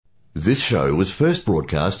This show was first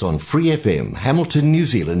broadcast on Free FM, Hamilton, New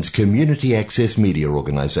Zealand's community access media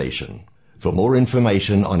organisation. For more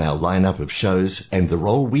information on our lineup of shows and the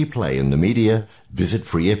role we play in the media, visit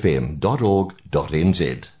freefm.org.nz.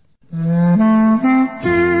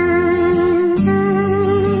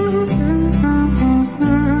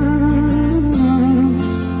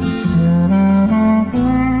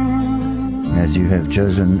 As you have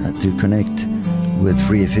chosen to connect with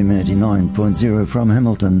Free FM 89.0 from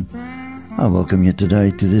Hamilton, I welcome you today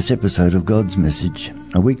to this episode of God's Message,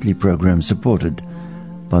 a weekly program supported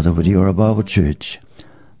by the Witiora Bible Church.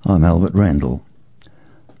 I'm Albert Randall.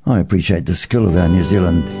 I appreciate the skill of our New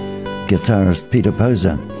Zealand guitarist Peter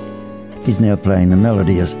Poser. He's now playing the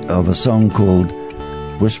melody of a song called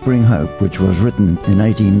Whispering Hope, which was written in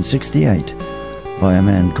 1868 by a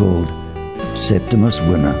man called Septimus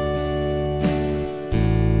Winner.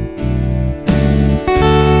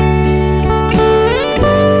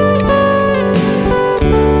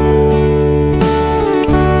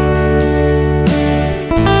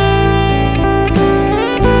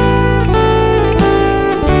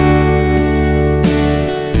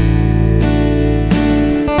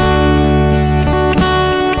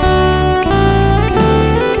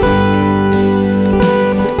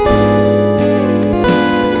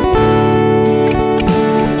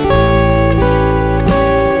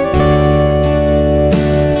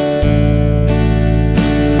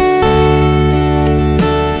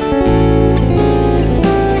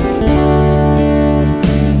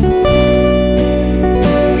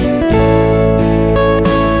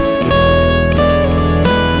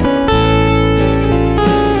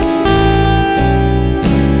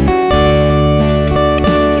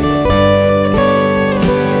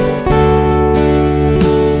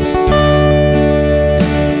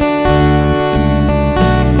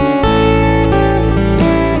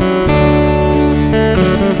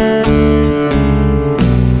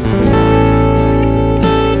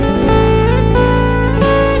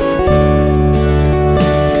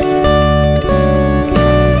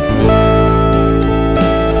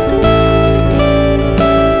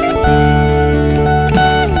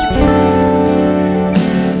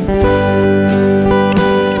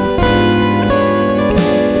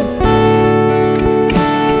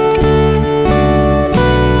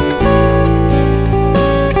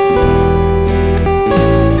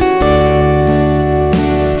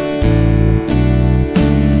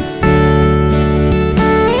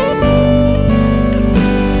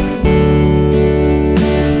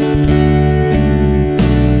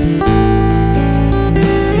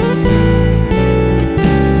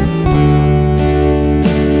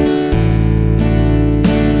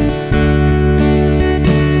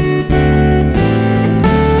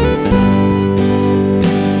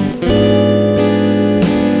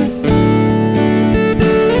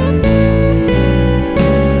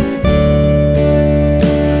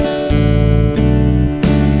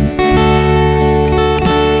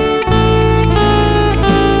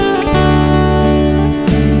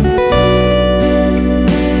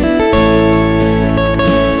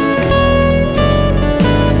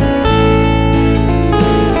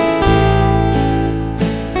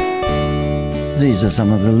 These are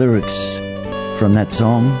some of the lyrics from that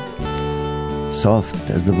song. Soft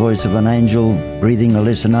as the voice of an angel, breathing a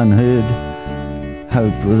lesson unheard,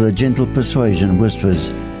 hope with a gentle persuasion whispers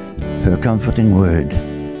her comforting word.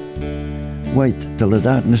 Wait till the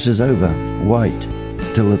darkness is over, wait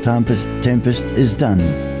till the tempest is done.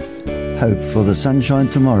 Hope for the sunshine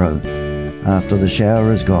tomorrow, after the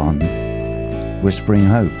shower is gone. Whispering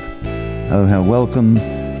hope, oh how welcome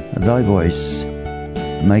thy voice,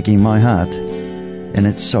 making my heart in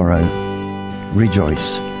its sorrow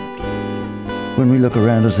rejoice. When we look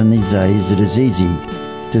around us in these days, it is easy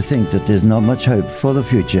to think that there's not much hope for the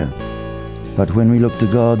future. But when we look to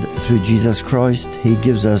God through Jesus Christ, He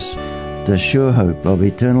gives us the sure hope of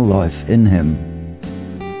eternal life in Him.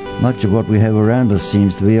 Much of what we have around us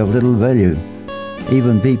seems to be of little value.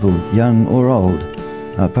 Even people, young or old,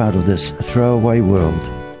 are part of this throwaway world.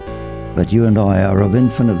 But you and I are of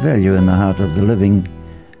infinite value in the heart of the living,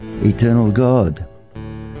 eternal God.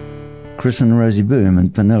 Chris and Rosie Boom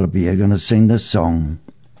and Penelope are going to sing this song,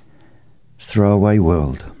 Throwaway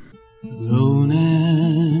World. Alone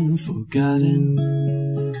and forgotten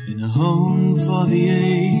in a home for the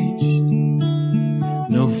aged,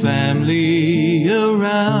 no family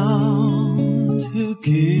around who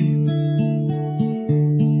cares.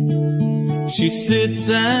 She sits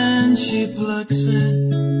and she plucks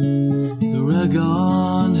at the rug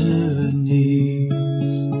on her knees,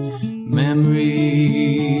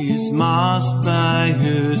 memories masked by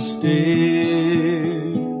her stare.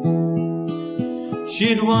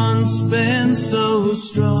 She'd once been so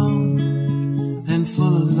strong and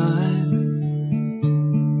full of life,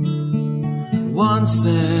 once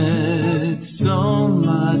had so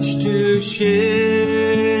much to share,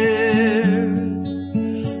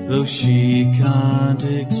 though she can't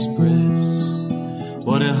express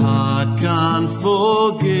what her heart can't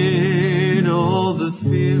forget, all the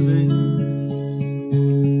feelings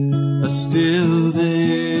are still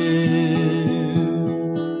there.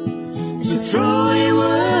 To throw away words,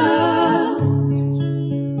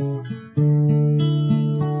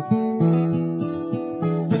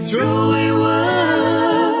 a throwaway world,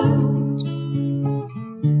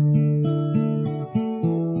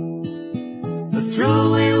 a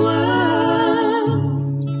throwaway world,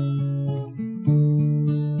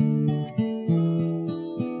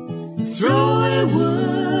 a throwaway world.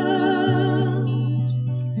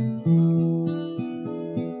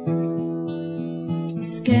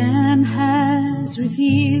 Scan has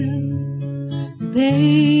revealed the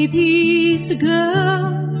baby's a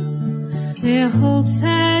girl. Their hopes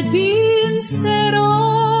had been set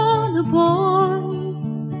on a boy,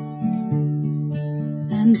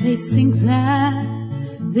 and they think that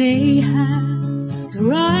they have the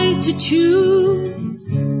right to choose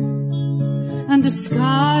and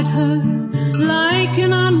discard her like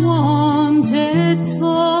an unwanted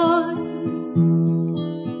toy.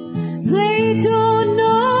 They don't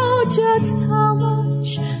know just how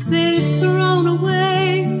much they've thrown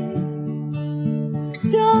away,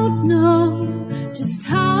 don't know just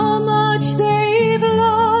how much they've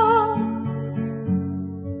lost,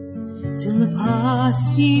 till the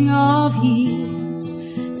passing of years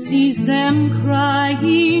sees them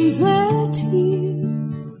crying their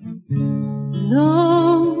tears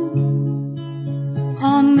alone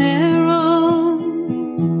on their own.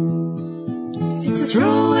 It's a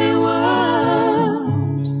throwaway world,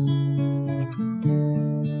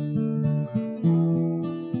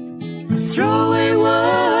 a throwaway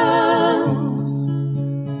world,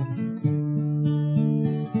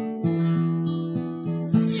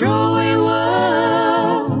 a throwaway world,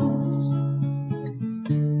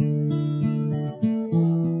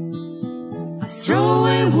 a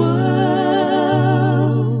throwaway world.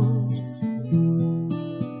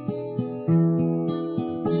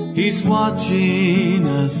 He's watching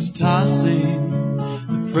us tossing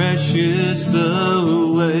the precious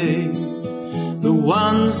away, the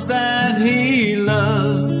ones that he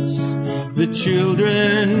loves, the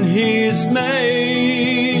children he's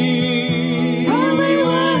made. Throwaway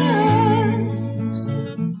world,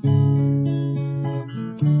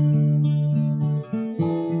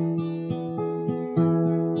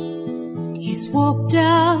 he's walked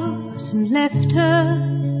out and left her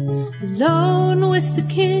alone with the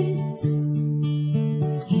kids.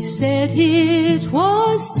 He said it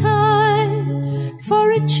was time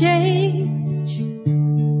for a change,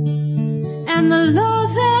 and the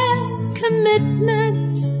love and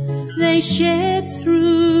commitment they shared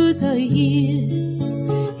through the years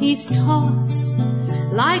he's tossed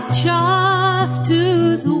like chaff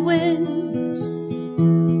to the wind.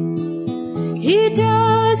 He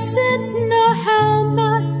doesn't know how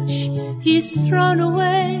much he's thrown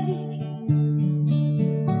away,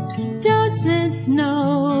 doesn't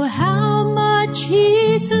know how much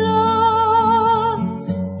he's lost,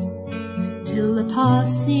 till the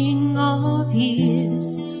passing of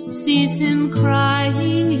years sees him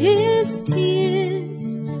crying his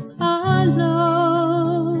tears alone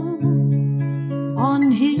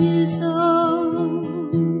on his own.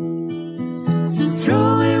 It's a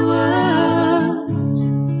throwaway world,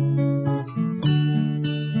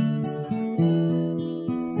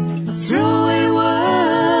 a throwaway world,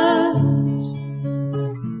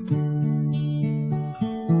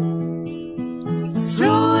 a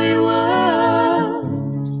throwaway world.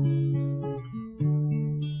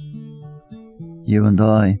 You and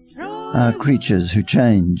I are creatures who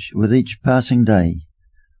change with each passing day,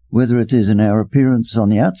 whether it is in our appearance on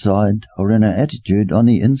the outside or in our attitude on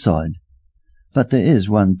the inside. But there is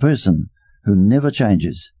one person who never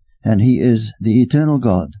changes, and he is the eternal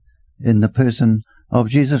God in the person of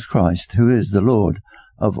Jesus Christ, who is the Lord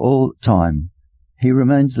of all time. He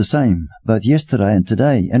remains the same, both yesterday and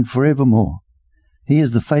today and forevermore. He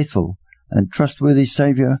is the faithful and trustworthy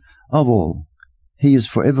Saviour of all. He is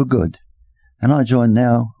forever good. And I join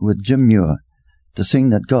now with Jim Muir to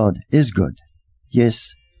sing that God is good.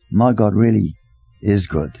 Yes, my God really is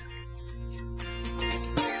good.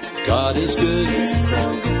 God is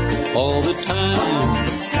good all the time.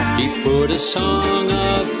 He put a song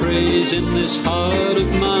of praise in this heart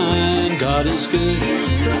of mine. God is good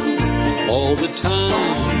all the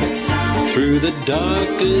time. Through the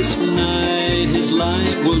darkest night, His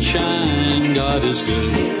light will shine. God is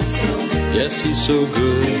good. Yes, He's so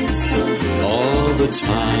good all the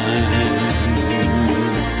time.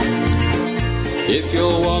 If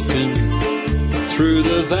you're walking through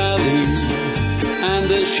the valley and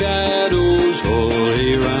the shadows all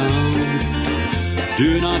around,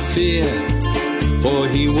 do not fear, for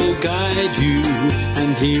He will guide you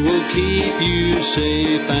and He will keep you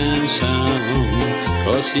safe and sound.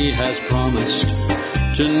 'Cause He has promised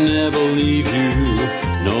to never leave you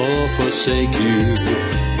nor forsake you,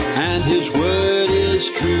 and His word is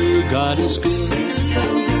true. God is good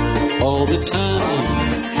all the time.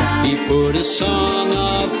 He put a song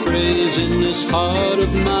of praise in this heart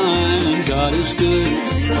of mine. God is good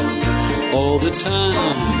all the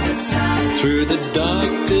time. Through the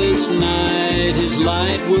darkest night, His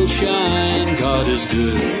light will shine. God is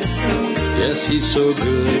good. Yes, He's so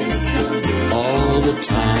good all the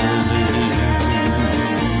time.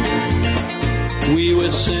 We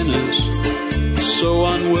were sinners, so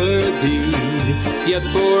unworthy, yet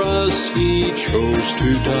for us He chose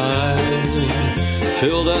to die.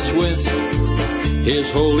 Filled us with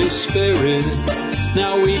His Holy Spirit,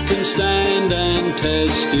 now we can stand and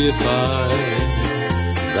testify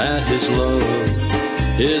that His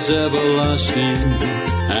love is everlasting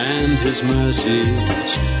and His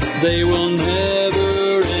mercies, they will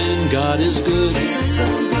never end. God is good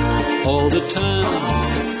all the time.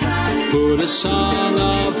 Put a song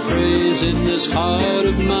of praise in this heart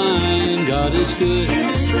of mine. God is good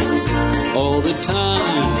all the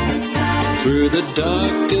time. Through the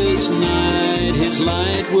darkest night, His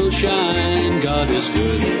light will shine. God is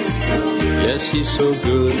good. Yes, He's so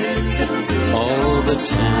good all the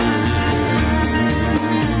time.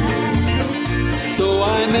 Though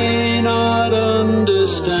I may not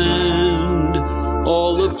understand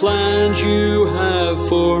all the plans You have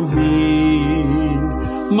for me,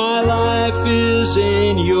 my life is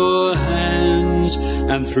in Your hands,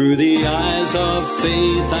 and through the eyes of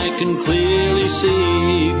faith I can clearly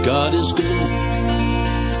see God is good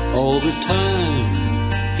all the time.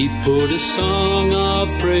 He put a song of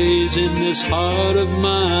praise in this heart of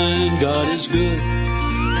mine. God is good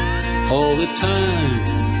all the time.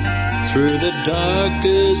 Through the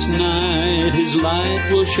darkest night, His light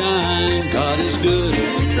will shine. God is good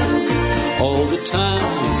all the time.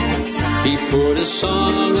 He put a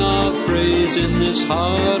song of praise in this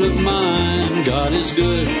heart of mine. God is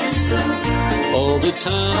good all the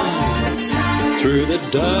time. Through the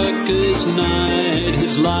darkest night,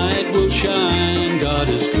 His light will shine. God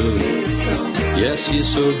is good. Yes, He's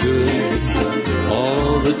so good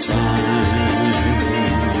all the time.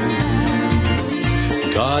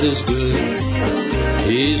 God is good.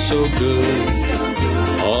 He's so good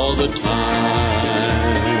all the time.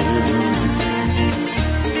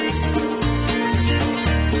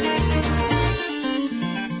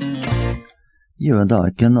 You and I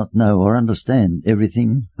cannot know or understand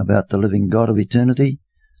everything about the living God of eternity,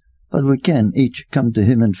 but we can each come to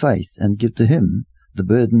Him in faith and give to Him the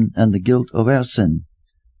burden and the guilt of our sin.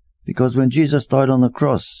 Because when Jesus died on the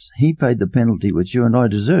cross, He paid the penalty which you and I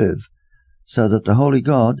deserve, so that the Holy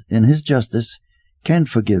God, in His justice, can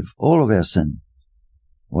forgive all of our sin.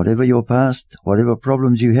 Whatever your past, whatever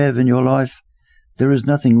problems you have in your life, there is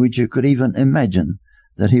nothing which you could even imagine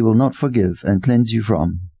that He will not forgive and cleanse you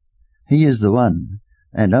from. He is the one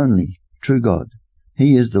and only true God.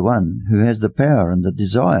 He is the one who has the power and the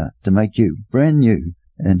desire to make you brand new,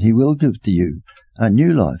 and He will give to you a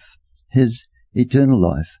new life, His eternal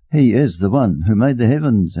life. He is the one who made the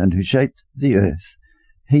heavens and who shaped the earth.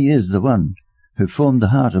 He is the one who formed the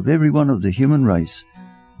heart of every one of the human race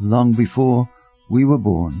long before we were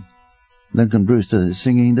born. Lincoln Brewster is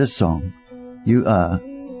singing this song, You Are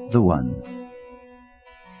the One.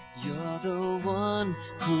 You're the one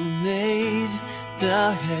who made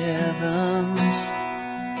the heavens.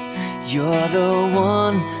 You're the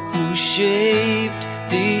one who shaped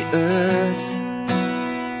the earth.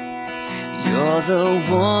 You're the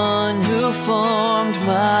one who formed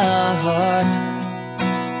my heart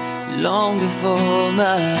long before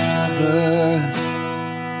my birth.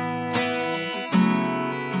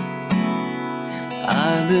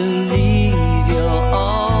 I believe you'll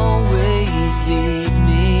always lead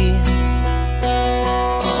me.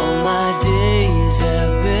 All my days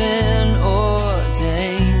have been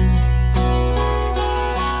ordained.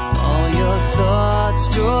 All your thoughts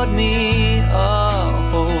toward me are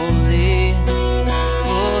holy,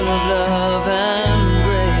 full of love and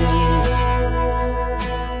grace.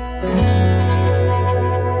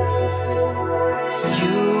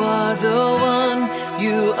 You are the one,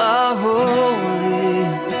 you are holy.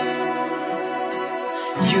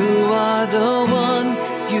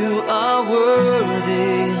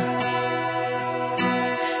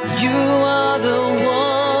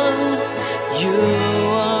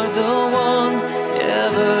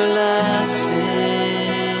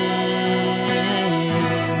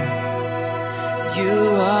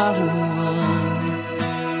 the one.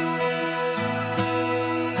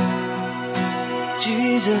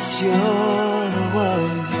 Jesus, you're the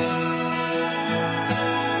one.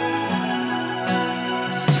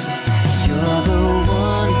 You're the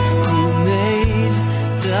one who made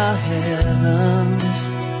the heavens.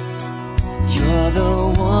 You're the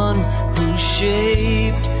one who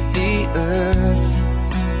shaped the earth.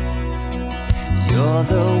 You're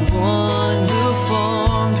the one who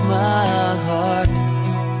formed my heart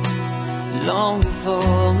long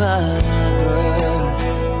before my birth.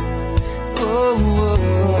 Oh,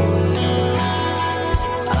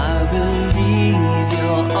 I believe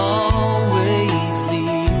you'll always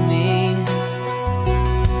lead me.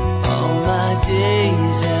 All my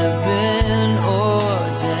days have been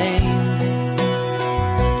ordained.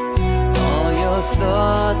 All your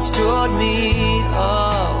thoughts toward me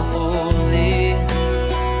are holy,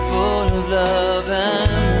 full of love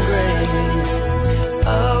and grace.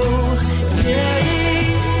 Oh, yeah,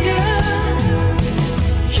 yeah.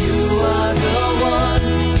 You are the one,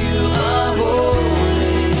 you are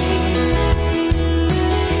holy.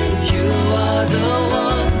 You are the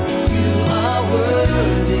one, you are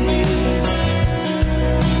worthy.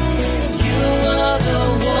 You are the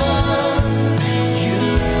one, you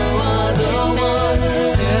are the one,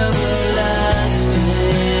 everlasting.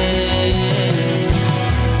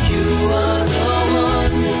 You are the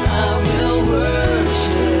one I will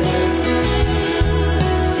worship.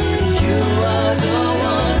 You are the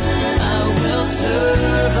one I will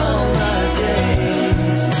serve all my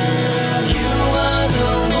days. You are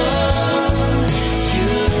the one,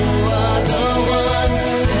 you are the one,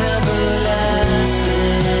 everlasting.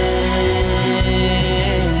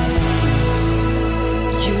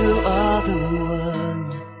 You are the one.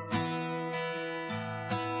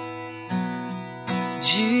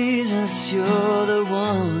 Jesus, you're the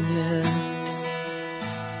one, yeah.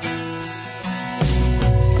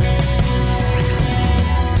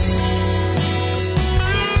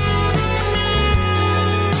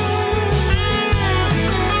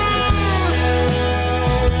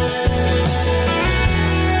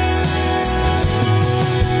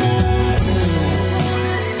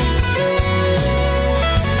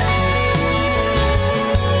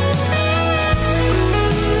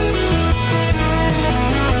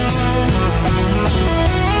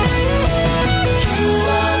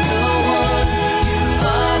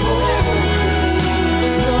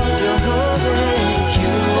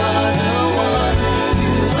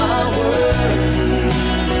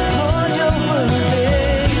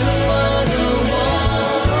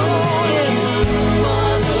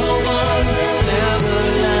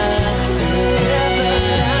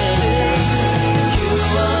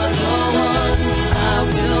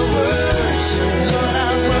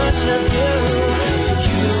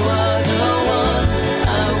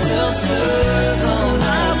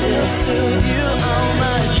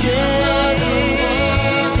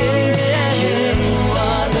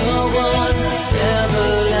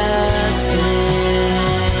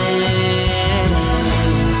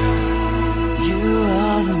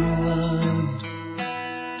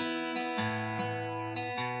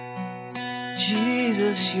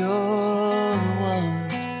 Jesus, you're the one.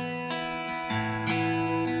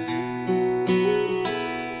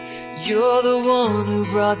 You're the one who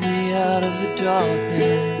brought me out of the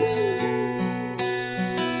darkness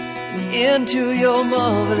into your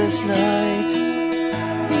marvelous light.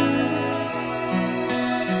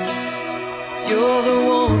 You're the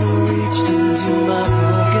one who reached into my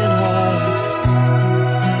broken heart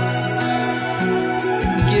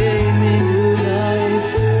and gave me new life.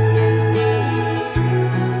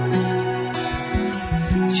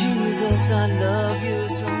 Jesus, I love you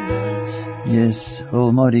so much. Yes,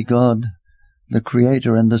 Almighty God, the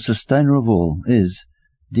Creator and the Sustainer of all, is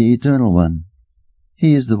the Eternal One.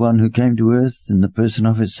 He is the one who came to earth in the person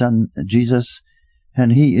of His Son, Jesus,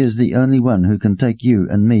 and He is the only one who can take you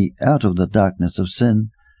and me out of the darkness of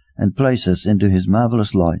sin and place us into His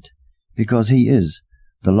marvelous light, because He is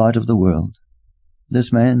the light of the world.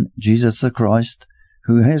 This man, Jesus the Christ,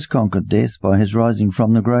 who has conquered death by His rising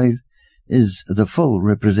from the grave, is the full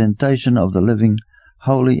representation of the living,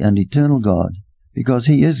 holy and eternal God, because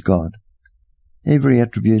He is God. Every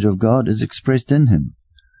attribute of God is expressed in Him,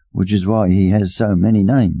 which is why He has so many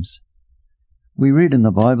names. We read in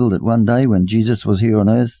the Bible that one day when Jesus was here on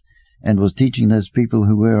earth and was teaching those people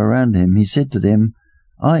who were around Him, He said to them,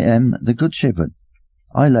 "I am the good shepherd.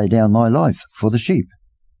 I lay down my life for the sheep."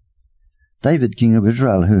 David, king of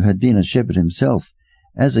Israel, who had been a shepherd himself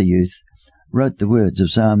as a youth, wrote the words of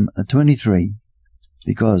Psalm 23,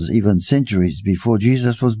 because even centuries before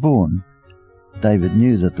Jesus was born, David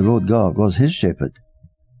knew that the Lord God was his shepherd.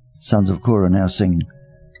 Sons of Korah now sing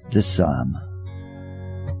this psalm.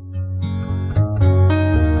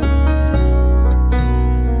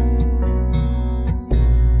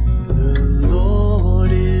 The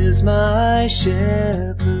Lord is my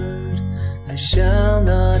shepherd, I shall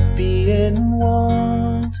not be in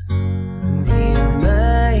want. He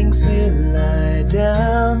makes me lie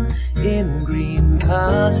down in green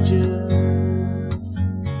pastures,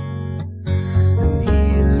 and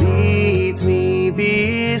He leads me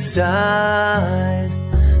beside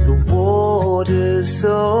the waters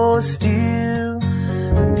so still,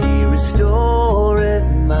 and He restoreth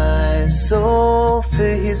my soul for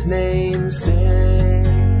His name's sake.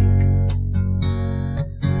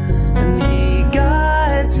 And He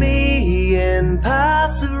guides me in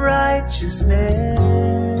paths of righteousness,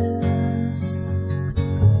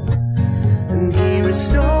 and He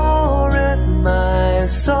restoreth my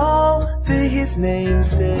soul for His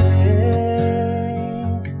name's sake,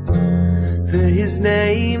 for His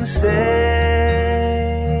name's sake.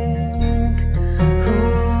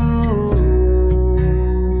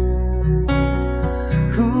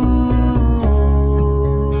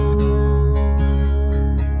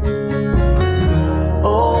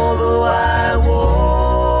 Although I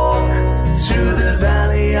walk through the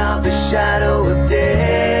valley of the shadow of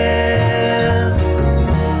death,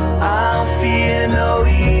 I'll fear no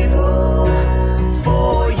evil,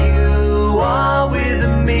 for You are with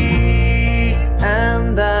me,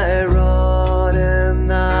 and Thy rod and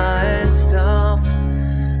Thy staff,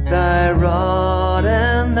 Thy rod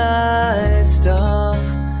and Thy staff,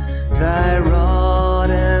 Thy rod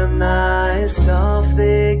and Thy staff,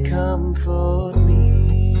 they comfort me.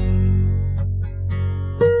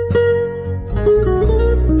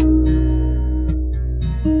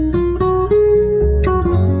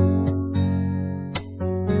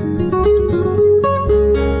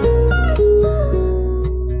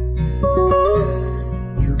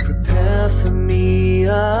 You prepare for me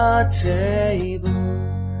a table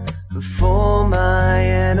before my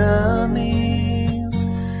enemies.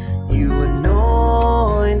 You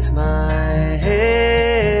anoint my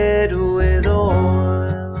head with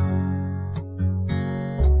oil.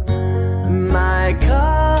 My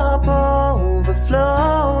cup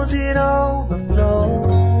overflows, it overflows.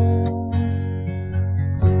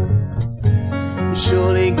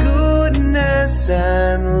 Surely goodness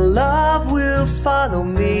and love will follow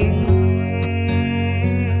me,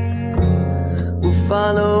 will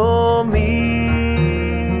follow me,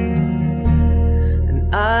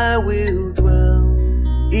 and I will dwell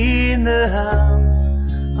in the house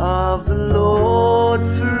of the Lord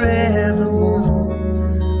forevermore.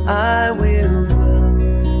 I will dwell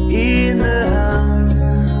in the house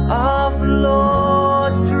of the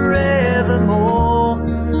Lord forevermore.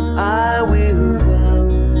 I will dwell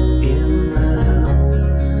in the house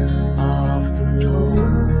of the Lord.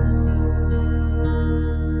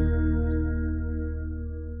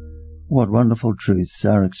 What wonderful truths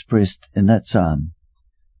are expressed in that psalm.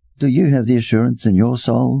 Do you have the assurance in your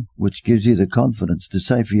soul which gives you the confidence to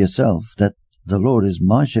say for yourself that the Lord is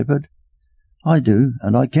my shepherd? I do,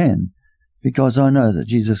 and I can, because I know that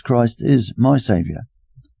Jesus Christ is my Saviour.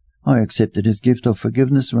 I accepted His gift of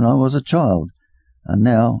forgiveness when I was a child, and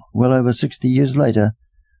now, well over 60 years later,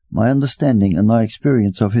 my understanding and my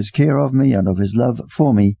experience of His care of me and of His love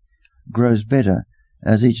for me grows better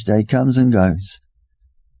as each day comes and goes.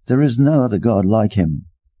 There is no other God like Him.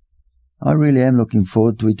 I really am looking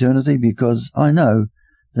forward to eternity because I know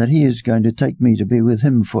that He is going to take me to be with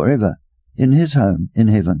Him forever, in His home in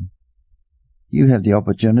heaven. You have the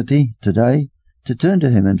opportunity today to turn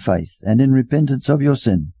to Him in faith and in repentance of your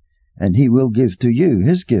sin, and He will give to you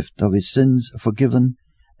His gift of His sins forgiven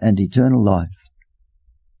and eternal life.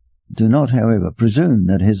 Do not, however, presume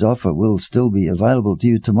that His offer will still be available to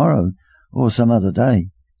you tomorrow or some other day.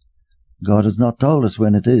 God has not told us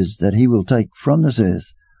when it is that He will take from this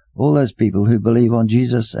earth all those people who believe on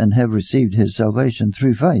Jesus and have received His salvation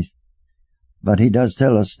through faith. But He does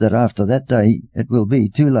tell us that after that day it will be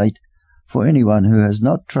too late for anyone who has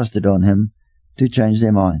not trusted on Him to change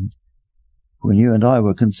their mind. When you and I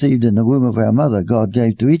were conceived in the womb of our mother, God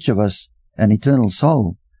gave to each of us an eternal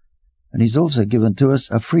soul, and He's also given to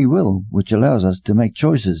us a free will which allows us to make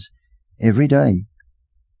choices every day.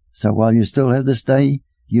 So while you still have this day,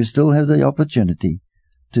 you still have the opportunity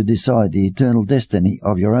to decide the eternal destiny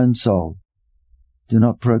of your own soul. Do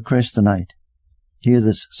not procrastinate. Hear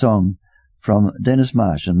this song from Dennis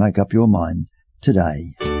Marsh and make up your mind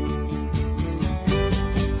today.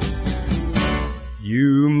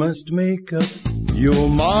 You must make up your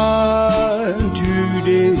mind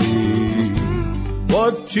today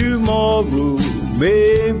what tomorrow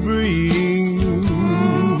may bring.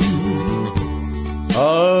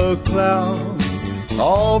 a cloud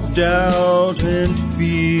of doubt and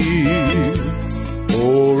fear,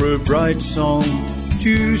 or a bright song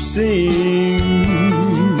to sing.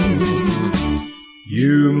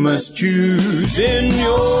 You must choose in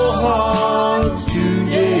your heart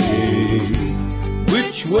today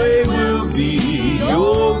which way will be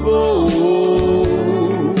your goal.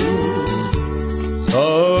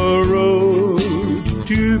 A road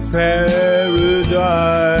to paradise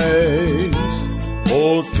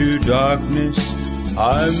or to darkness,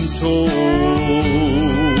 I'm told.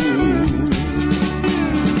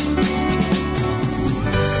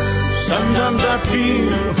 Sometimes I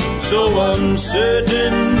feel so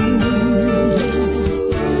uncertain.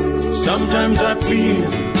 Sometimes I feel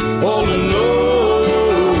all alone.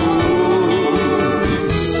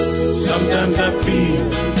 Sometimes I feel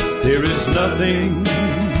there is nothing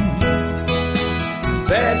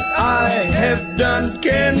that I have done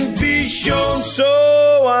can be shown. So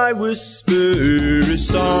I whisper a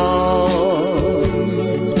song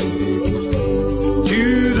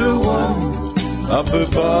to the one up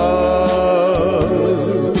above,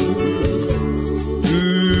 who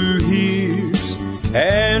hears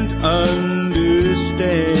and understands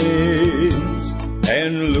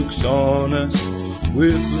and looks on us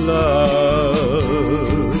with love.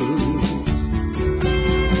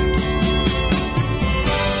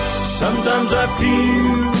 Sometimes I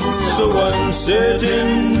feel so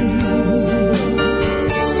uncertain.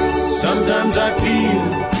 Sometimes I feel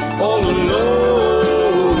all alone.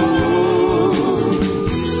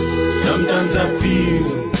 Sometimes I feel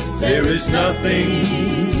there is nothing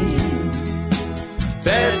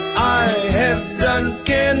that I have done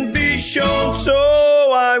can be shown. So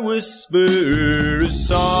I whisper a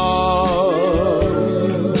song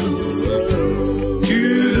to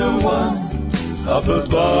the one up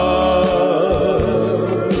above,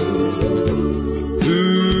 who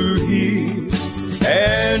hears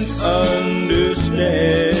and understands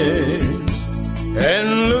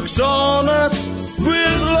and looks on us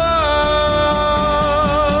with love.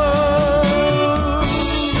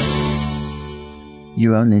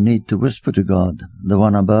 You only need to whisper to God, the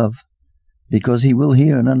one above, because he will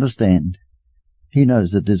hear and understand. He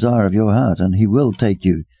knows the desire of your heart, and he will take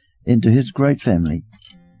you into his great family.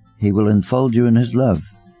 He will enfold you in his love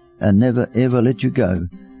and never ever let you go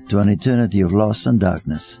to an eternity of loss and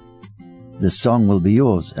darkness. This song will be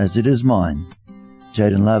yours as it is mine.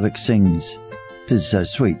 Jaden Larvick sings, "'Tis so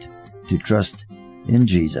sweet to trust in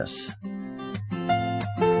Jesus."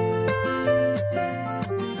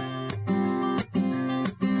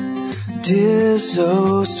 'Tis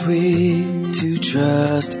so sweet to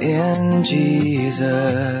trust in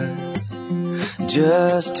Jesus,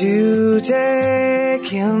 just to take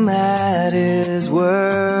him at his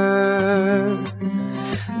word,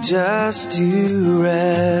 just to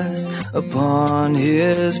rest upon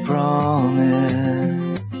his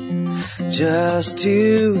promise, just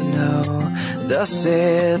to know thus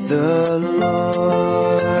saith the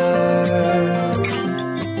Lord.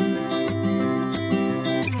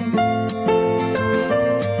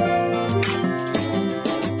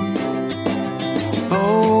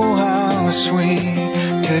 Oh, how sweet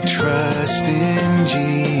to trust in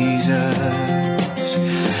Jesus,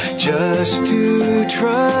 just to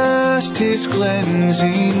trust his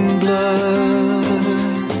cleansing blood,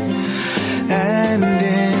 and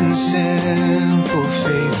in simple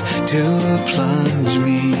faith to plunge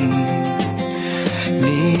me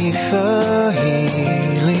 'neath the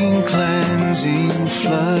healing cleansing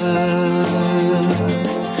flood.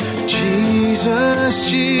 Jesus,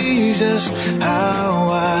 Jesus, how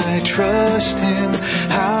I trust him,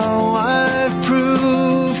 how I've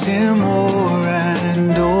proved him o'er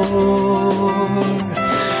and o'er.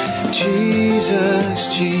 Jesus,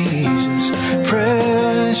 Jesus,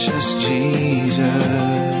 precious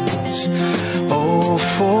Jesus, oh,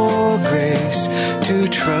 for grace to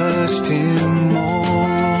trust him more.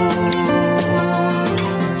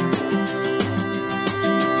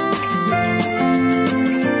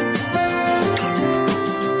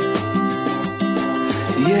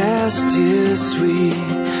 Yes, 'tis sweet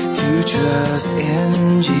to trust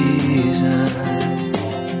in Jesus,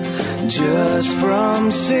 just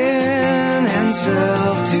from sin and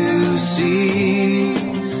self to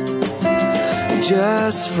cease,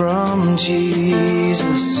 just from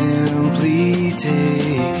Jesus simply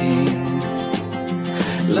taking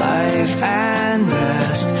life and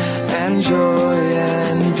rest and joy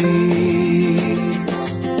and peace.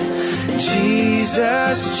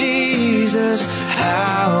 Jesus, Jesus,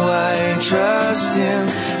 how I trust him,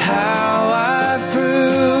 how I've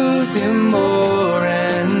proved him more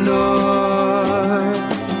and more.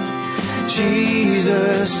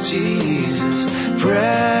 Jesus, Jesus,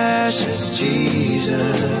 precious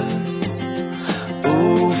Jesus.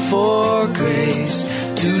 Oh, for grace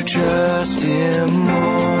to trust Him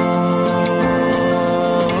more.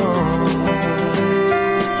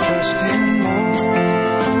 Trust Him more.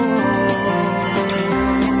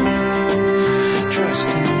 Trust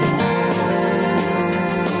Him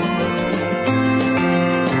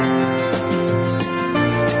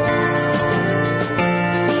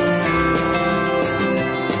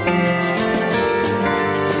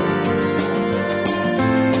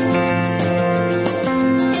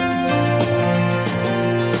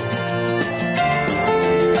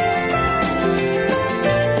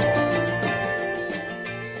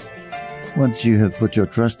Once you have put your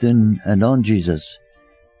trust in and on Jesus,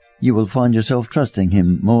 you will find yourself trusting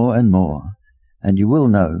Him more and more, and you will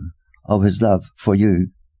know of His love for you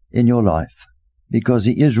in your life, because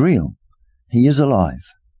He is real. He is alive.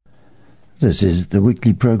 This is the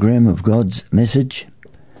weekly program of God's Message,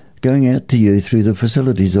 going out to you through the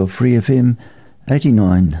facilities of Free FM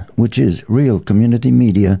 89, which is real community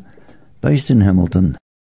media based in Hamilton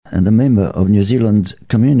and a member of New Zealand's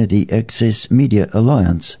Community Access Media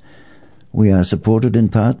Alliance. We are supported in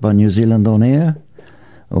part by New Zealand On Air,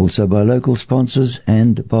 also by local sponsors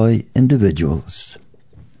and by individuals.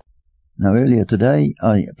 Now, earlier today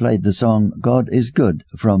I played the song God is Good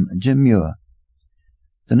from Jim Muir.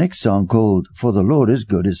 The next song, called For the Lord is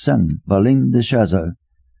Good, is sung by Lynn DeShazo.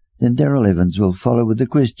 Then Daryl Evans will follow with the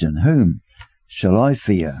question, Whom shall I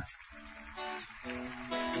fear?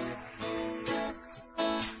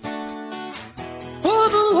 For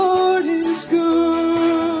the Lord is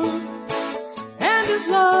good, and His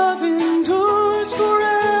love endures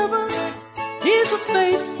forever. He's a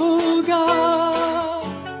faithful God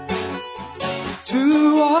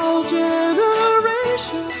to all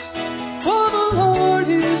generations. For the Lord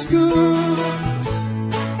is good,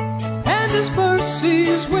 and His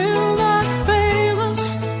mercies will not fail us.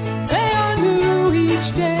 They are new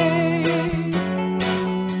each day.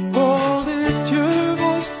 Oh, lift your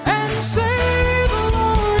voice and say the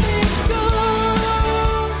Lord is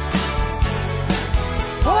good.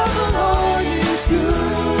 For the Lord is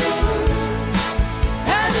good,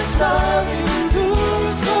 and His love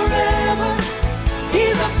endures forever.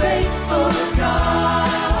 He's a faithful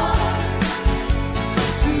God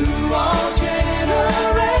to all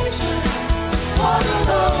generations. For the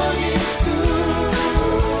Lord is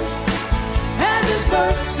good, and His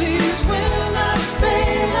mercies will not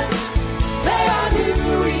fail us. They are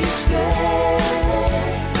new each day.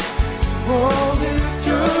 Oh, lift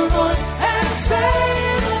your voice and say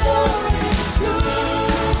the Lord is good.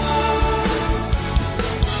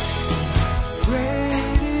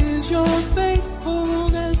 Great is your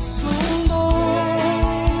faithfulness, O Lord.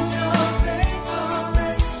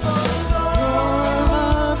 Your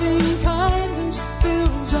loving kindness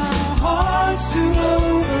fills our hearts to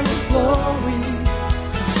overflowing.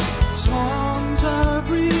 Songs of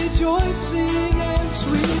rejoicing and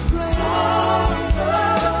sweet praise.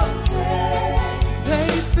 They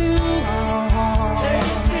fill our hearts.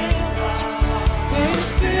 They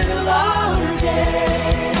fill our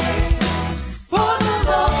days. For the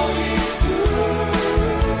Lord is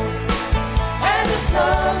good, and His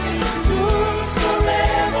love endures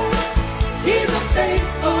forever. He's a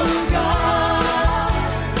faithful God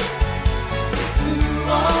to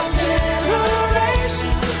all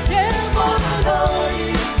generations. Yeah, for the Lord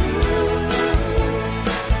is good,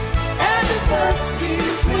 and His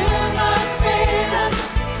mercies will not fail us.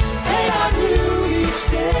 They are new each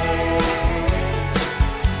day.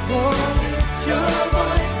 Oh, lift your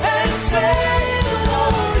voice and say the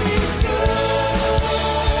Lord is good.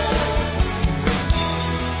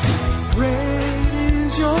 Great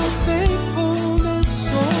is your faithfulness,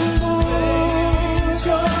 O Lord.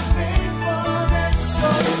 Your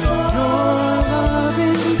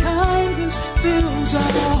loving kindness fills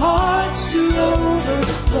our hearts to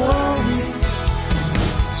overflowing.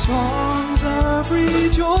 Songs of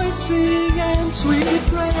rejoicing and sweet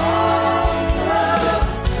praise.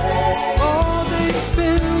 Oh, they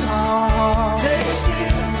fill our hearts.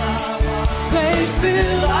 They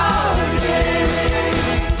fill our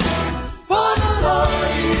days. For the Lord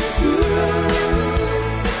is good,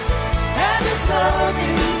 and His love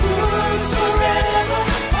endures forever.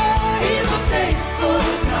 He's a faithful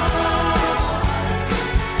God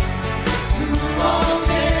to all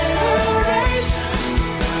generations.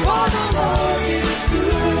 For the Lord is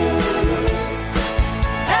good,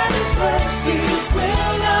 and His mercies will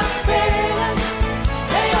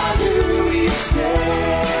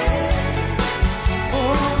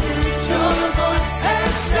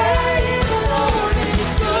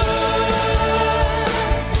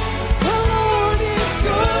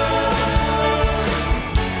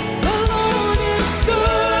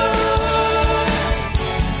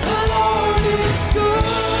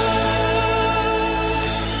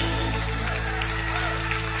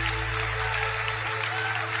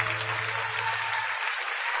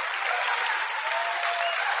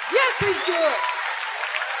He's good.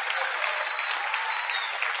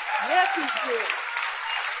 Yes, He's good.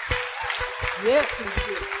 Yes, He's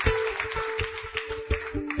good.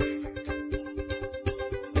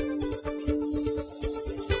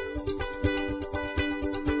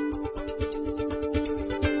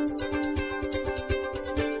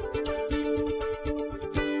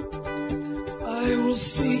 I will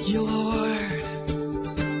seek you, Lord,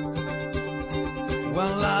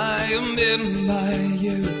 while I am in my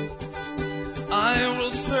youth. I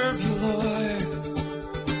will serve you, Lord,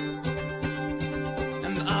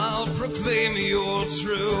 and I'll proclaim your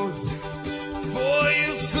truth. For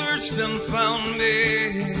you searched and found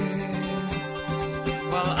me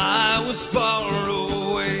while I was far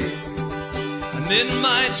away, and in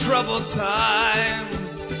my troubled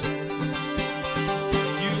times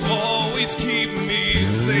you always keep me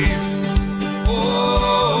safe. Oh,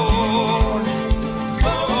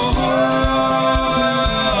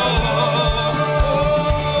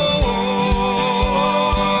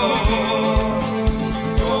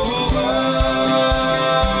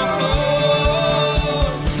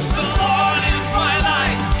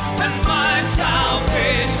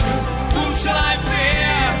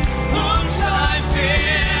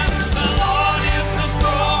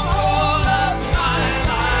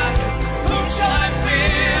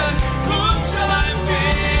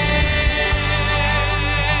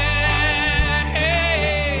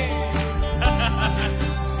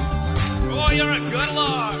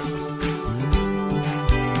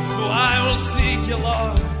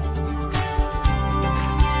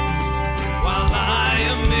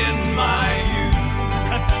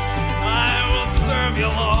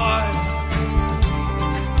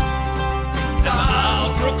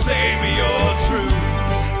 proclaim your truth.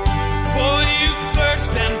 For you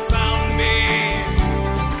searched and found me.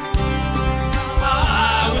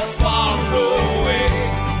 I was far away,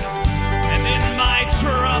 and in my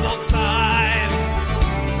troubled times,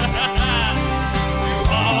 you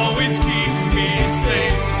always keep me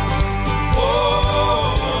safe.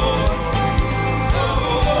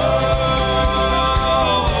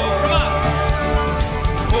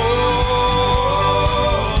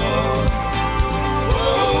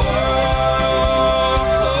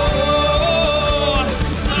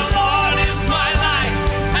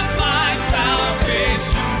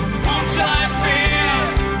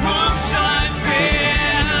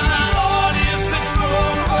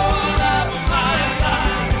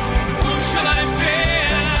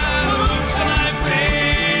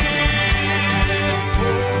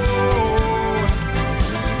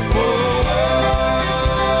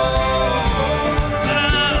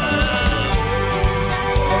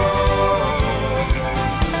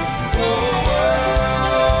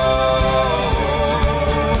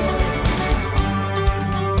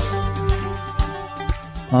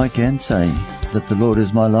 I can say that the Lord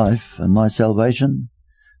is my life and my salvation.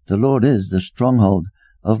 The Lord is the stronghold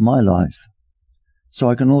of my life. So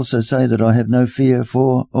I can also say that I have no fear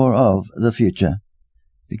for or of the future,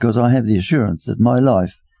 because I have the assurance that my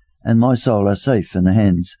life and my soul are safe in the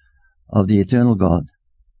hands of the eternal God.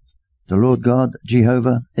 The Lord God,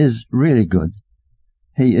 Jehovah, is really good.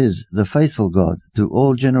 He is the faithful God to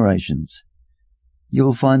all generations. You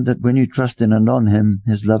will find that when you trust in and on Him,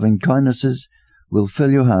 His loving kindnesses will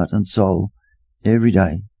fill your heart and soul every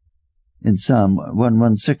day. In Psalm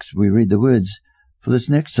 116 we read the words for this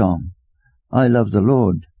next psalm. I love the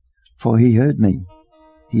Lord, for He heard me.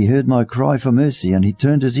 He heard my cry for mercy, and He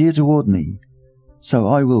turned His ear toward me. So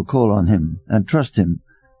I will call on Him and trust Him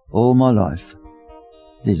all my life.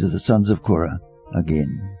 These are the sons of Korah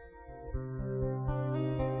again.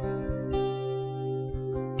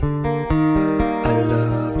 I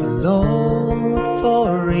love the Lord,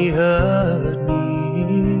 for He heard me.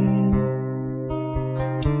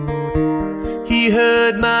 He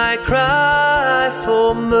heard my cry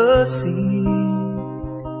for mercy,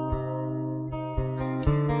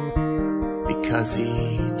 because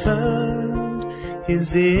He turned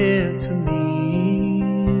His ear to me.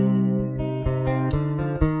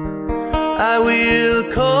 I will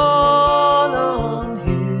call on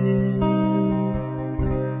Him.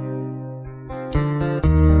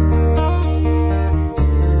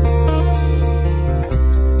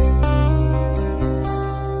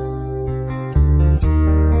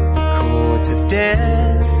 Cords of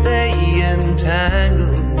death, they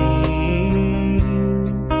entangled me.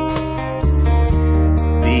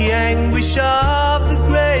 The anguish of the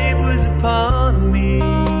grave was upon me.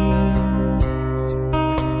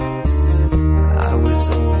 I was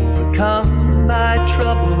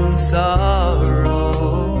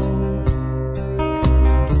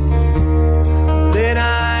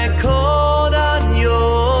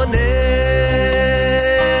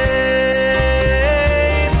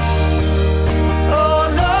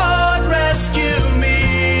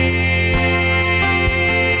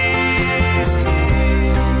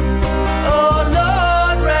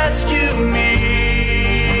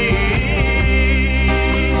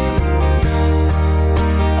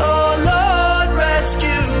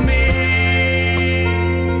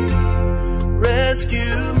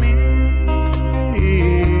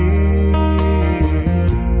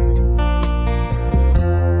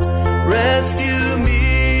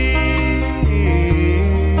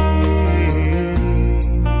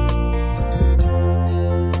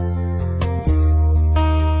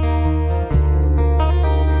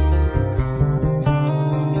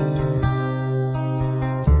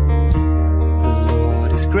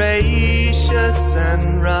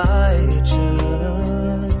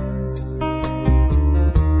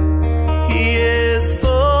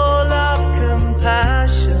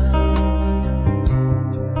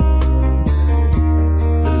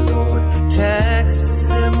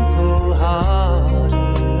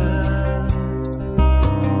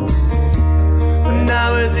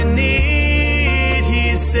was in need,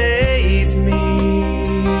 he saved me.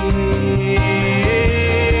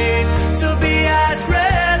 So be at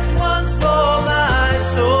rest once more, my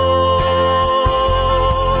soul,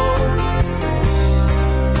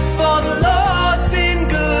 for the Lord's been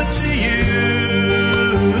good to you.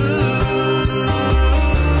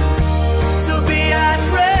 So be at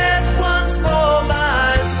rest once more,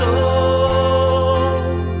 my soul,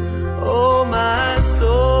 oh my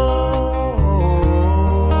soul,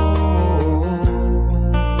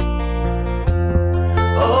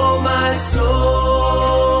 oh my soul.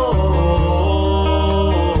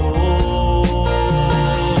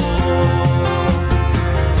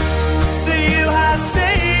 For you have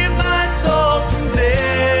saved my soul from death,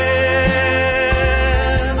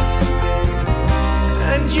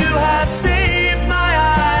 and you have saved my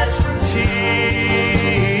eyes from tears,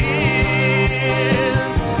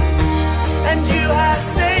 and you have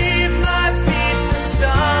saved my feet from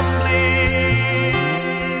stumbling,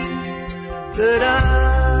 that I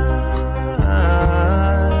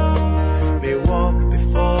may walk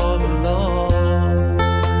before the Lord,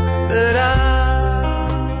 that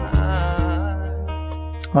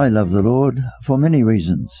I love the Lord for many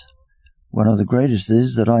reasons. One of the greatest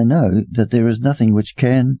is that I know that there is nothing which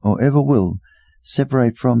can or ever will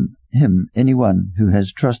separate from him anyone who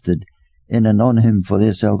has trusted in and on him for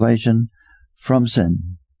their salvation from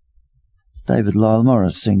sin. David Lyle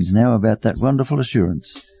Morris sings now about that wonderful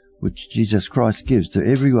assurance which Jesus Christ gives to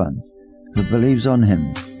everyone who believes on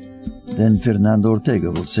him. Then Fernando Ortega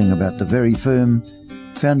will sing about the very firm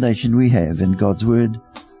foundation we have in God's Word,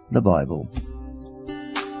 the Bible.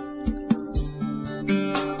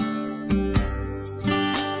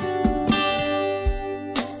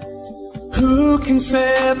 Who can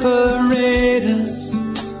separate us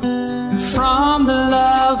from the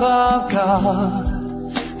love of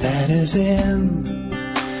God that is in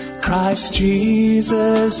Christ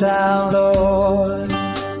Jesus our Lord?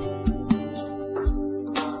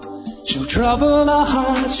 Shall trouble or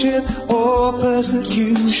hardship or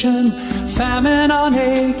persecution, famine or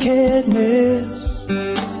nakedness,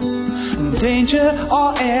 danger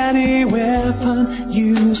or any weapon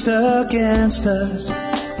used against us?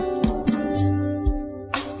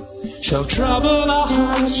 Shall trouble or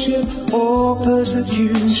hardship or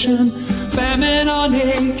persecution, famine or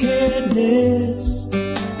nakedness,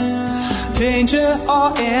 danger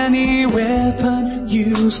or any weapon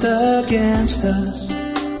used against us?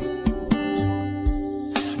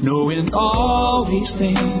 Knowing all these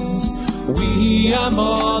things, we are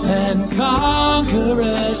more than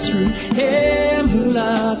conquerors through him who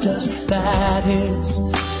loved us, that is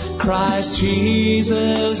Christ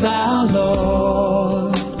Jesus our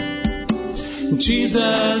Lord.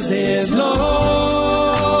 Jesus is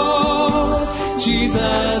Lord,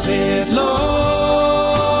 Jesus is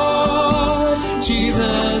Lord,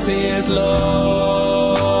 Jesus is Lord.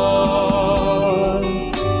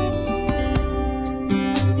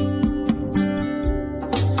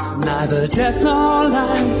 Neither death nor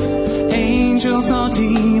life, angels nor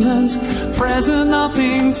demons, present nor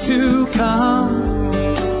things to come,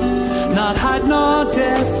 not height nor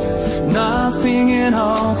depth, nothing in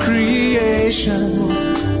all creation.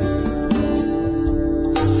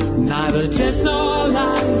 Neither death nor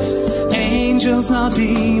life, angels nor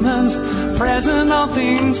demons, present nor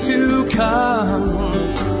things to come,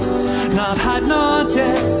 not height nor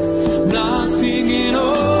depth, nothing in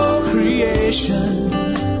all creation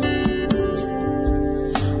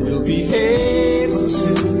will be able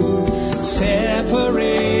to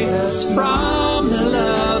separate us from the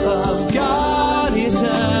love of God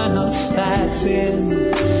eternal that's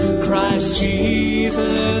in Christ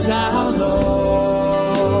Jesus our Lord.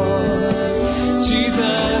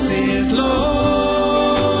 Jesus is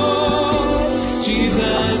Lord,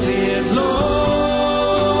 Jesus is Lord,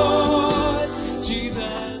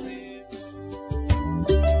 Jesus is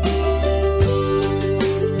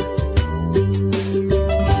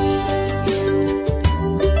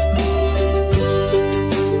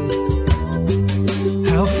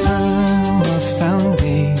How firm a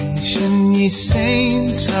foundation, ye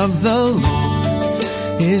saints of the Lord,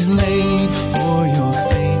 is laid for your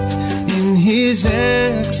faith in his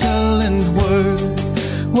excellent word.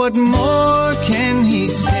 What more can he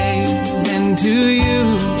say than to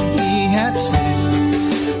you he hath said?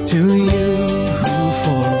 To you who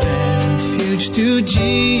for refuge to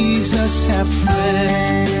Jesus have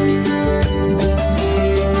fled.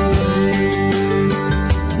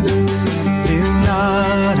 Fear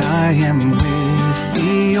not, I am with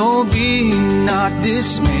thee, oh be not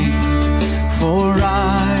dismayed, for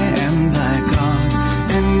I am thy God,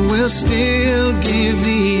 and will still give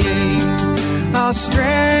thee aid. I'll I'll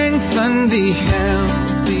strengthen thee,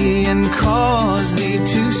 help thee, and cause thee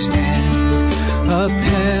to stand,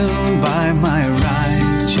 upheld by my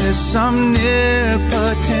righteous,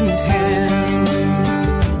 omnipotent hand.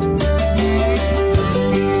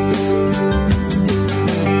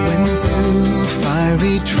 When through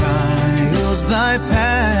fiery trials thy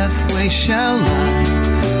pathway shall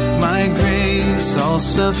lie, my grace all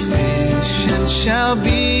sufficient shall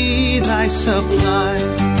be thy supply.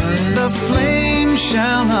 The flame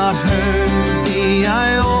shall not hurt thee,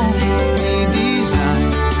 I only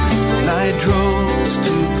desire thy dross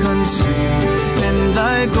to consume and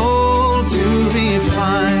thy gold to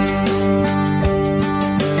refine.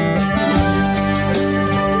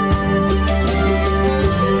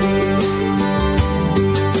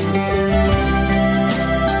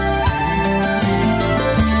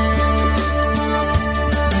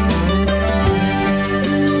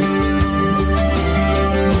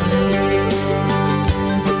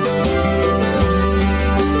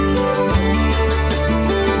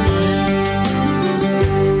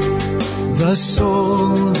 The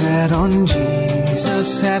soul that on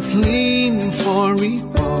Jesus hath leaned for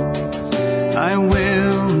repose, I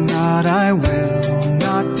will not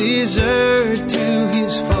desert to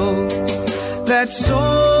his foes. That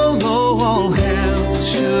soul, though all hell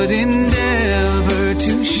should endeavor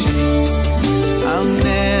to shake, I'll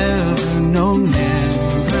never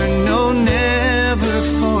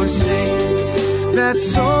forsake. That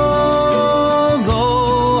soul,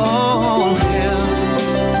 though all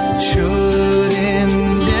hell should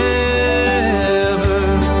endeavor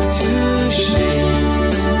to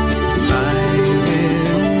shake, I will never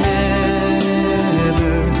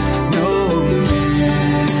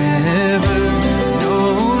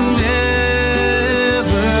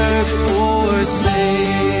forsake.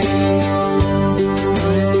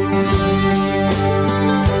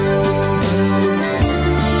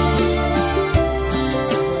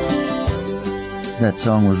 That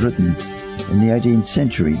song was written in the 18th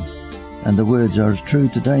century, and the words are as true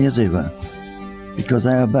today as ever, because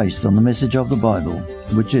they are based on the message of the Bible,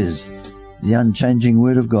 which is the unchanging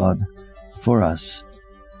Word of God for us,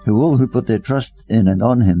 who all who put their trust in and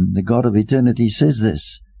on him, the God of eternity, says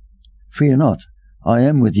this: Fear not, I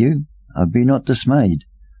am with you, be not dismayed,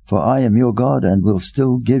 for I am your God and will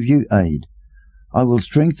still give you aid. I will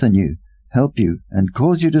strengthen you, help you, and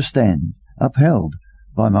cause you to stand, upheld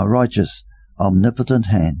by my righteous, omnipotent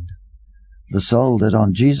hand. The soul that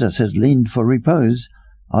on Jesus has leaned for repose,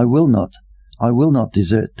 I will not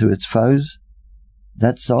desert to its foes.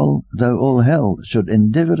 That soul, though all hell should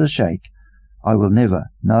endeavor to shake, I will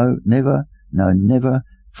never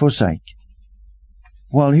forsake.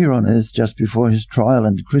 While here on earth, just before his trial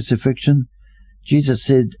and crucifixion, Jesus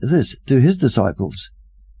said this to his disciples: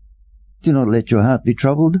 Do not let your heart be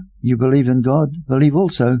troubled. You believe in God, believe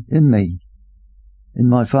also in me. In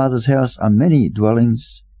my Father's house are many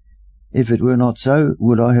dwellings. If it were not so,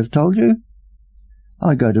 would I have told you?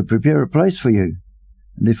 I go to prepare a place for you.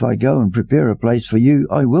 And if I go and prepare a place for you,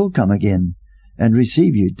 I will come again and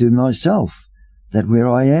receive you to myself, that where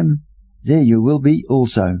I am, there you will be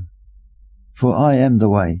also. For I am the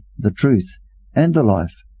way, the truth, and the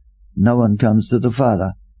life. No one comes to the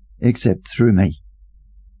Father except through me.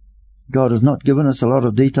 God has not given us a lot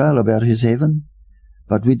of detail about his heaven,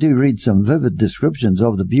 but we do read some vivid descriptions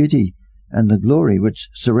of the beauty and the glory which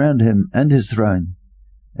surround him and his throne,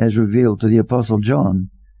 as revealed to the Apostle John,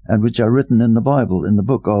 and which are written in the Bible in the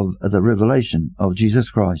book of the Revelation of Jesus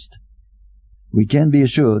Christ. We can be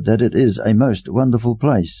assured that it is a most wonderful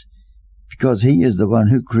place, because he is the one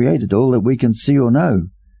who created all that we can see or know,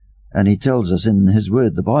 and he tells us in his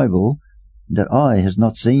word, the Bible, that eye has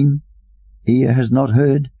not seen, ear has not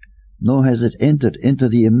heard, nor has it entered into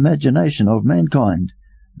the imagination of mankind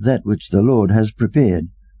that which the Lord has prepared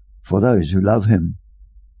for those who love him.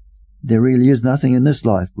 There really is nothing in this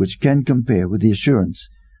life which can compare with the assurance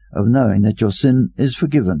of knowing that your sin is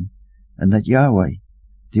forgiven, and that Yahweh,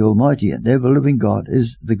 the Almighty and ever-living God,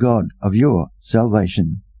 is the God of your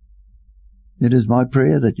salvation. It is my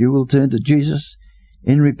prayer that you will turn to Jesus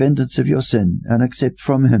in repentance of your sin and accept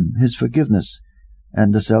from him his forgiveness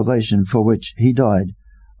and the salvation for which he died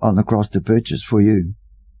on the cross to purchase for you.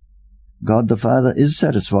 God the Father is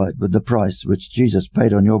satisfied with the price which Jesus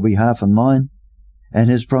paid on your behalf and mine,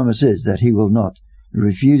 and his promise is that he will not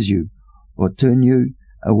refuse you or turn you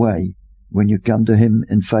away when you come to him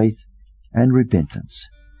in faith and repentance.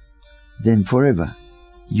 Then forever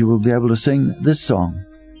you will be able to sing this song,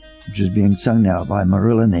 which is being sung now by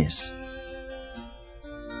Marilla Ness.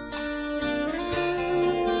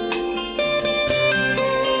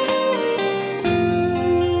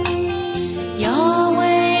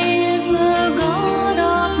 Yahweh is the God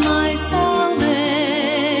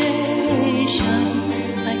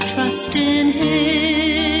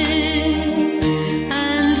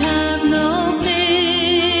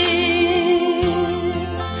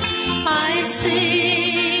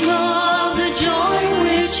sing of the joy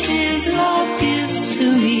which His love gives to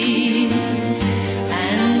me,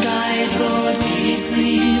 and I draw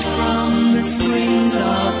deeply from the springs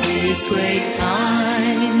of His great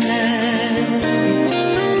kindness.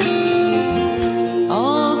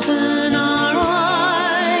 Open our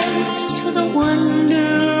eyes to the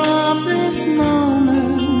wonder of this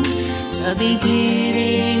moment, the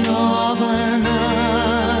beginning of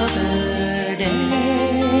another day.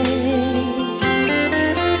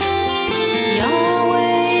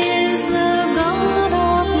 Yahweh is the God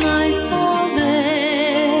of my salvation.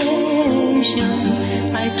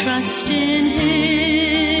 I trust in Him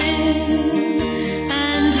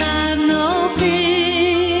and have no fear.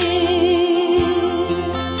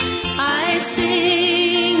 I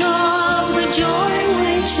sing of the joy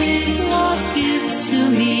which His love gives to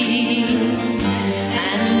me,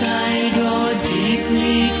 and I draw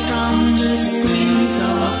deeply from the springs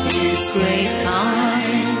of His great kindness.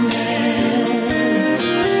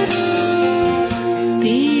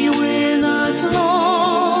 Be with us,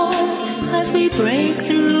 Lord, as we break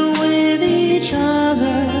through with each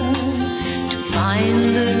other to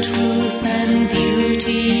find the truth and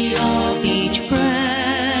beauty of each breath.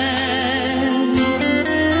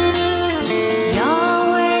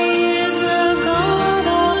 Yahweh is the God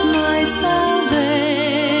of my salvation.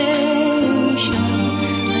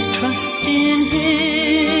 I trust in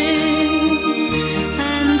Him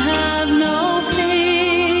and have no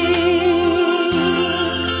fear.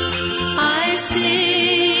 I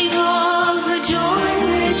sing of the joy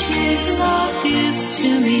which His love gives to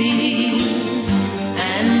me,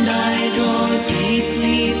 and I draw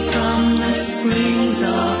deeply from the springs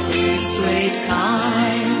of His great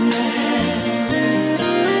kindness.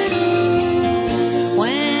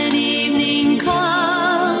 When evening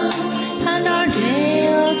comes and our day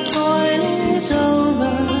of toil is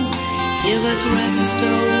over, give us rest, O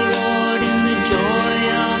Lord, in the joy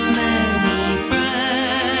of many friends.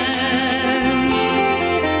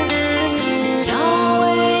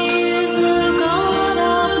 Yahweh is the God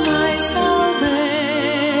of my salvation.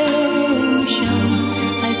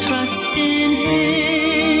 I trust in Him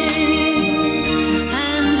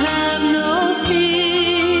and have no fear.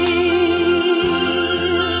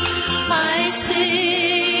 I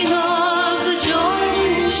sing of the joy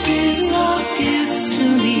which His love gives to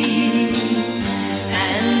me,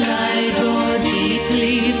 and I draw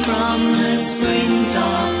deeply from the springs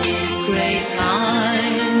of His great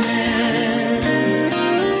kindness.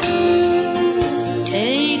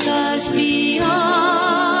 Take us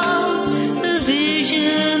beyond the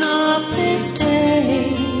vision of this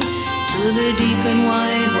day to the deep and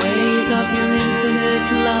wide ways of Your infinite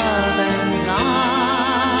love and light.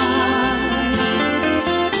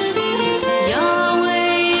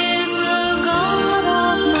 Yahweh is the God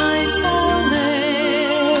of my salvation.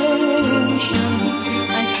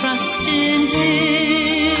 I trust in Him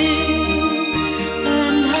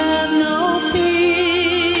and have no fear.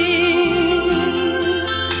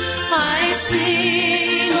 I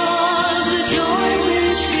sing of the joy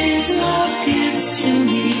which His love gives to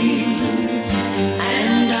me,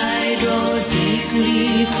 and I draw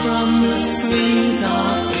deeply from the springs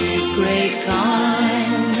of His great kindness.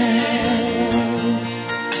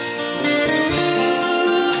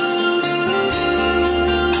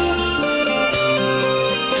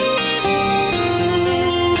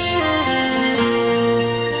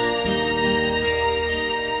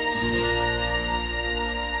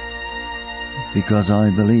 Because I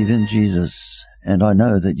believe in Jesus, and I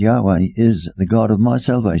know that Yahweh is the God of my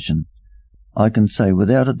salvation, I can say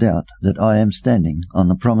without a doubt that I am standing on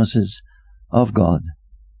the promises of God.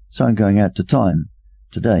 So I'm going out to time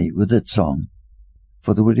today with that song.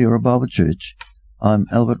 For the Whittier Bible Church, I'm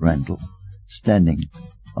Albert Randall, standing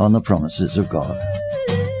on the promises of God.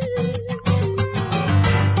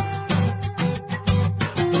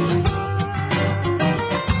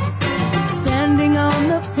 Standing on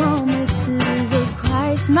the promises of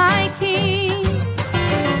Christ my King,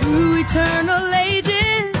 through eternal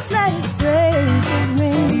ages let His praises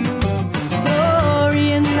ring.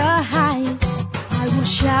 Glory in the highest, I will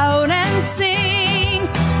shout and sing.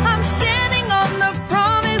 I'm standing on the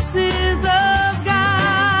promises of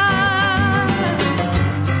God.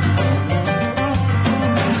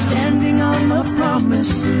 Standing on the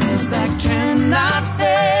promises that cannot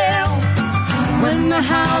fail. When the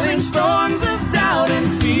howling storms of doubt and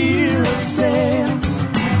fear assail,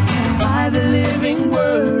 by the living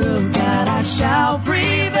word of God I shall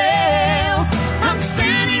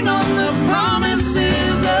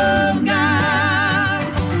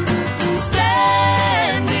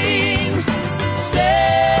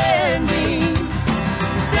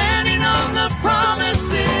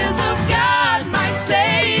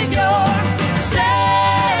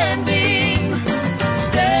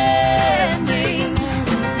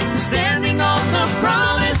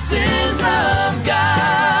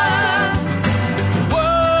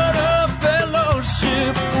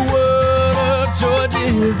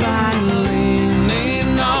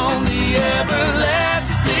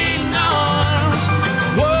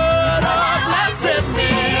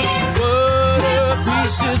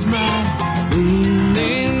is mine.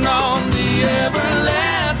 Leaning on the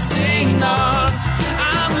everlasting arms.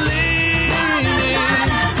 I'm leaning,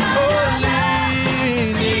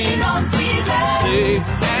 safe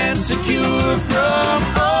and secure from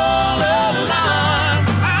all alarm.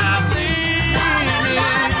 I'm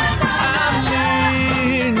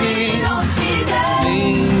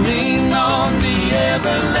leaning on the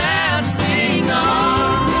everlasting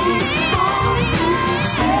arms.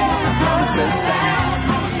 Stand, promises, stand,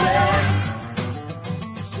 promises.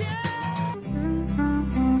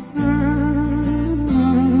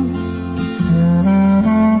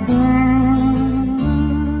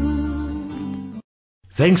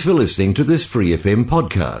 Thanks for listening to this Free FM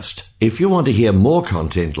podcast. If you want to hear more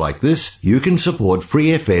content like this, you can support Free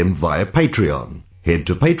FM via Patreon. Head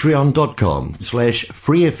to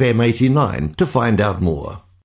patreon.com/freefm89 to find out more.